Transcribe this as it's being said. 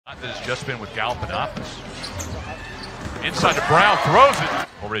That has just been with Galpanopoulos. Inside to Brown, throws it.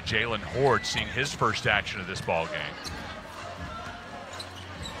 Over to Jalen Horde, seeing his first action of this ball game.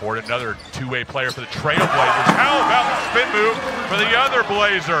 Horde, another two-way player for the Trailblazers. How about the spin move for the other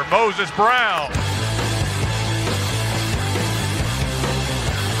Blazer, Moses Brown?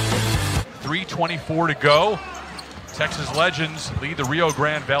 3:24 to go. Texas Legends lead the Rio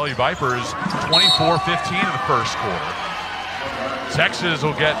Grande Valley Vipers 24-15 in the first quarter. Texas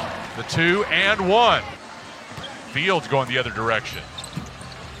will get the 2 and 1. Fields going the other direction.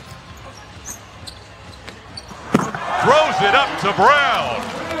 Throws it up to Brown.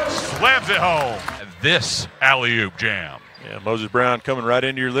 Slams it home. And this alley-oop jam. Yeah, Moses Brown coming right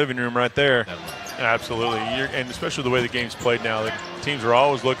into your living room right there. Absolutely. And especially the way the game's played now. The teams are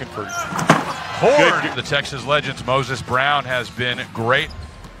always looking for Horde. The Texas Legends, Moses Brown, has been great.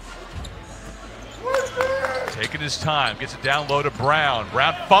 Taking his time, gets it down low to Brown.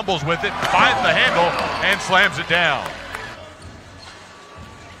 Brown fumbles with it, finds the handle, and slams it down.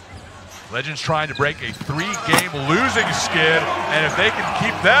 Legends trying to break a 3-game losing skid, and if they can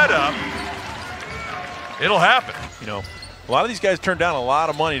keep that up, it'll happen. You know, a lot of these guys turn down a lot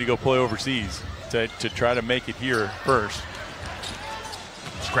of money to go play overseas to try to make it here first.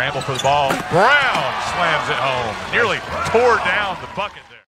 Scramble for the ball. Brown slams it home. Nearly tore down the bucket.